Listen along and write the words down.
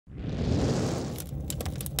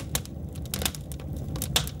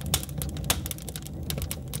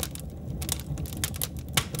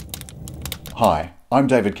Hi, I'm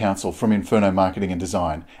David Council from Inferno Marketing and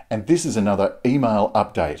Design, and this is another email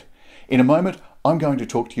update. In a moment, I'm going to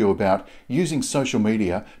talk to you about using social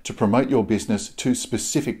media to promote your business to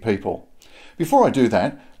specific people. Before I do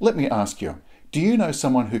that, let me ask you, do you know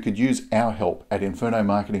someone who could use our help at Inferno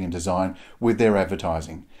Marketing and Design with their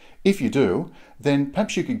advertising? If you do, then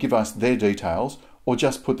perhaps you could give us their details or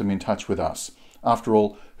just put them in touch with us. After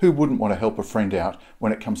all, who wouldn't want to help a friend out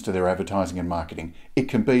when it comes to their advertising and marketing? It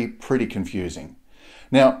can be pretty confusing.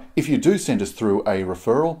 Now, if you do send us through a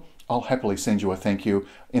referral, I'll happily send you a thank you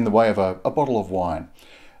in the way of a bottle of wine.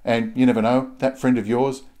 And you never know, that friend of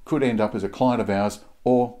yours could end up as a client of ours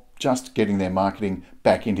or just getting their marketing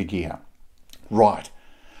back into gear. Right,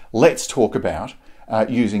 let's talk about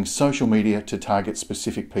using social media to target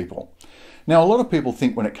specific people. Now, a lot of people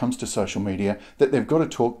think when it comes to social media that they've got to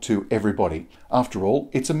talk to everybody. After all,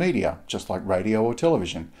 it's a media, just like radio or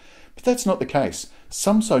television. But that's not the case.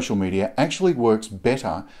 Some social media actually works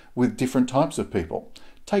better with different types of people.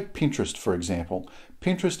 Take Pinterest, for example.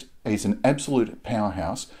 Pinterest is an absolute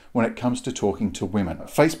powerhouse when it comes to talking to women.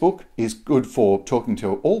 Facebook is good for talking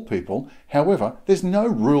to all people. However, there's no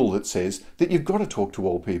rule that says that you've got to talk to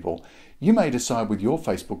all people. You may decide with your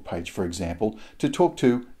Facebook page, for example, to talk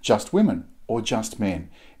to just women or just men.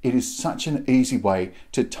 It is such an easy way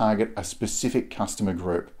to target a specific customer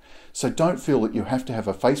group. So don't feel that you have to have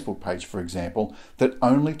a Facebook page, for example, that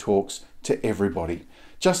only talks to everybody.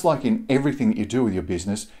 Just like in everything that you do with your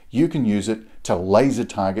business, you can use it to laser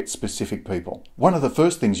target specific people. One of the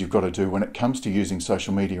first things you've got to do when it comes to using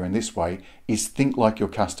social media in this way is think like your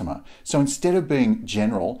customer. So instead of being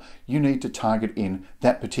general, you need to target in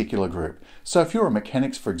that particular group. So if you're a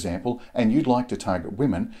mechanics, for example, and you'd like to target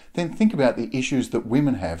women, then think about the issues that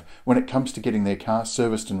women have when it comes to getting their car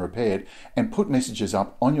serviced and repaired, and put messages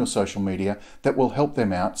up on your social media that will help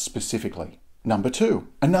them out specifically. Number two,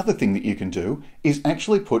 another thing that you can do is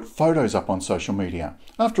actually put photos up on social media.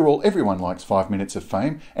 After all, everyone likes 5 minutes of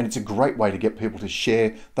fame, and it's a great way to get people to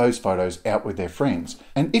share those photos out with their friends.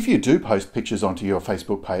 And if you do post pictures onto your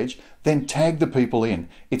Facebook page, then tag the people in.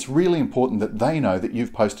 It's really important that they know that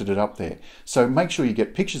you've posted it up there. So make sure you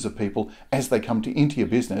get pictures of people as they come into your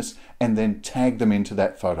business and then tag them into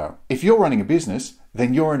that photo. If you're running a business,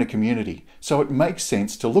 then you're in a community. So it makes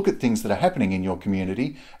sense to look at things that are happening in your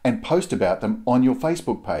community and post about them on your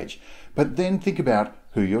Facebook page. But then think about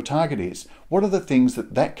who your target is. What are the things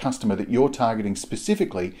that that customer that you're targeting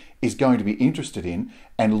specifically is going to be interested in,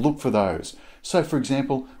 and look for those. So for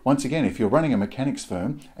example, once again, if you're running a mechanics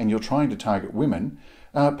firm and you're trying to target women,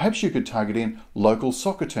 perhaps you could target in local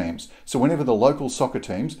soccer teams. So whenever the local soccer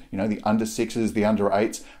teams, the under sixes, the under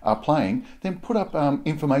eights are playing, then put up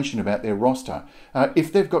information about their roster.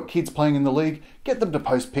 If they've got kids playing in the league, get them to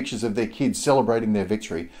post pictures of their kids celebrating their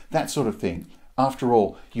victory, that sort of thing. After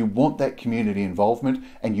all, you want that community involvement,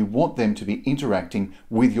 and you want them to be interacting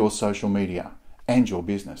with your social media and your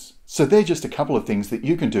business. So they're just a couple of things that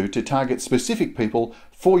you can do to target specific people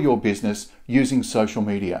for your business using social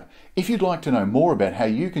media. If you'd like to know more about how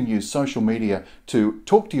you can use social media to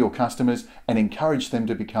talk to your customers and encourage them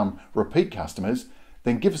to become repeat customers,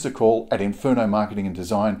 then give us a call at Inferno Marketing and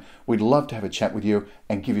Design. We'd love to have a chat with you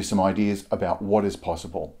and give you some ideas about what is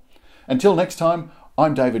possible. Until next time,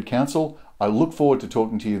 I'm David Council. I look forward to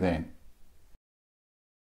talking to you then.